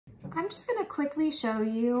I'm just gonna quickly show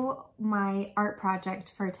you my art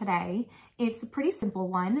project for today. It's a pretty simple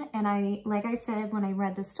one, and like I said when I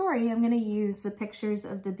read the story, I'm gonna use the pictures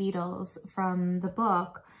of the beetles from the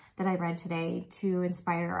book that I read today to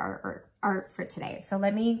inspire our art for today. So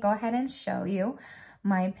let me go ahead and show you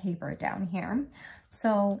my paper down here.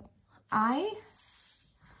 So I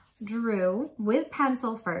drew with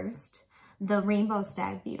pencil first the rainbow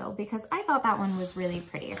stag beetle because I thought that one was really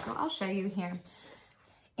pretty. So I'll show you here.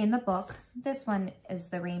 In the book, this one is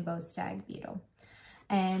the rainbow stag beetle.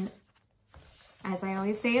 And as I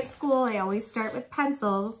always say at school, I always start with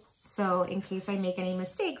pencil. So in case I make any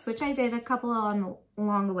mistakes, which I did a couple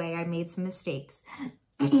along the way, I made some mistakes.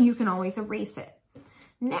 You can always erase it.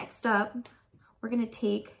 Next up, we're gonna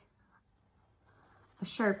take a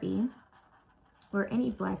Sharpie or any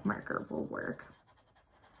black marker will work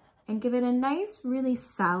and give it a nice, really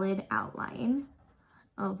solid outline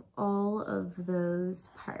of all of those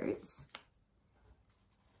parts.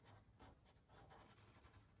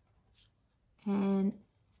 And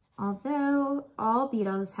although all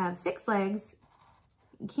beetles have 6 legs,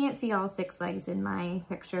 you can't see all 6 legs in my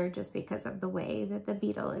picture just because of the way that the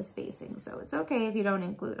beetle is facing. So it's okay if you don't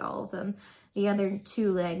include all of them. The other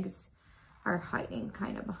 2 legs are hiding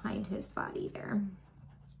kind of behind his body there.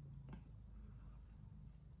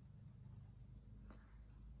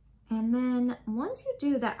 And then once you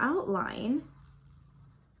do the outline,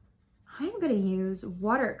 I'm gonna use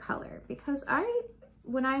watercolor because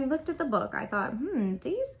when I looked at the book, I thought,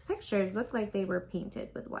 these pictures look like they were painted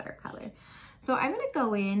with watercolor. So I'm gonna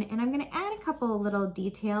go in and I'm gonna add a couple of little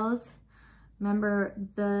details. Remember,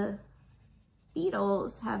 the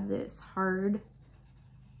beetles have this hard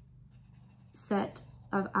set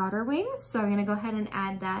of outer wings. So I'm gonna go ahead and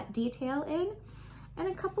add that detail in. And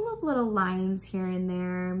a couple of little lines here and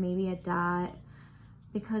there, maybe a dot,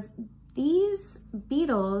 because these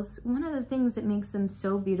beetles, one of the things that makes them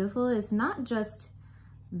so beautiful is not just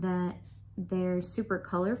that they're super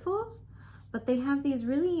colorful, but they have these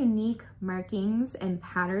really unique markings and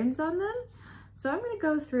patterns on them. So I'm gonna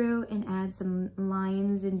go through and add some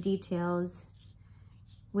lines and details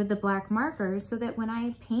with the black marker so that when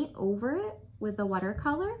I paint over it with the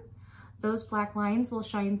watercolor, those black lines will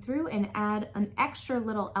shine through and add an extra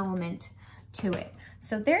little element to it.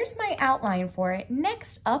 So there's my outline for it.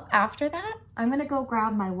 Next up after that, I'm gonna go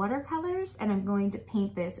grab my watercolors and I'm going to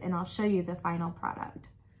paint this and I'll show you the final product.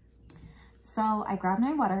 So I grabbed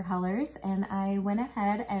my watercolors and I went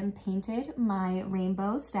ahead and painted my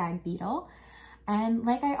rainbow stag beetle. And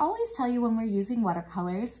like I always tell you when we're using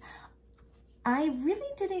watercolors, I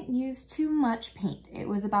really didn't use too much paint. It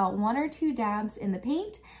was about 1 or 2 dabs in the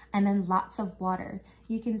paint and then lots of water.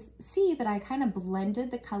 You can see that I kind of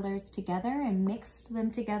blended the colors together and mixed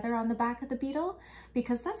them together on the back of the beetle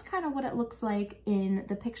because that's kind of what it looks like in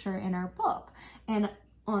the picture in our book and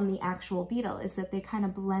on the actual beetle is that they kind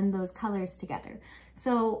of blend those colors together.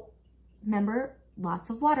 So remember,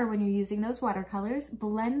 lots of water when you're using those watercolors.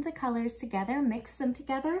 Blend the colors together, mix them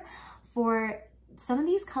together. For some of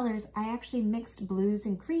these colors, I actually mixed blues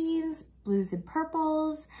and greens, blues and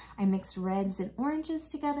purples. I mixed reds and oranges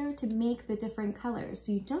together to make the different colors.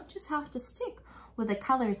 So you don't just have to stick with the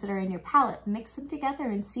colors that are in your palette. Mix them together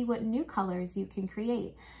and see what new colors you can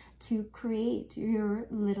create to create your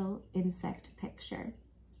little insect picture.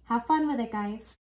 Have fun with it, guys.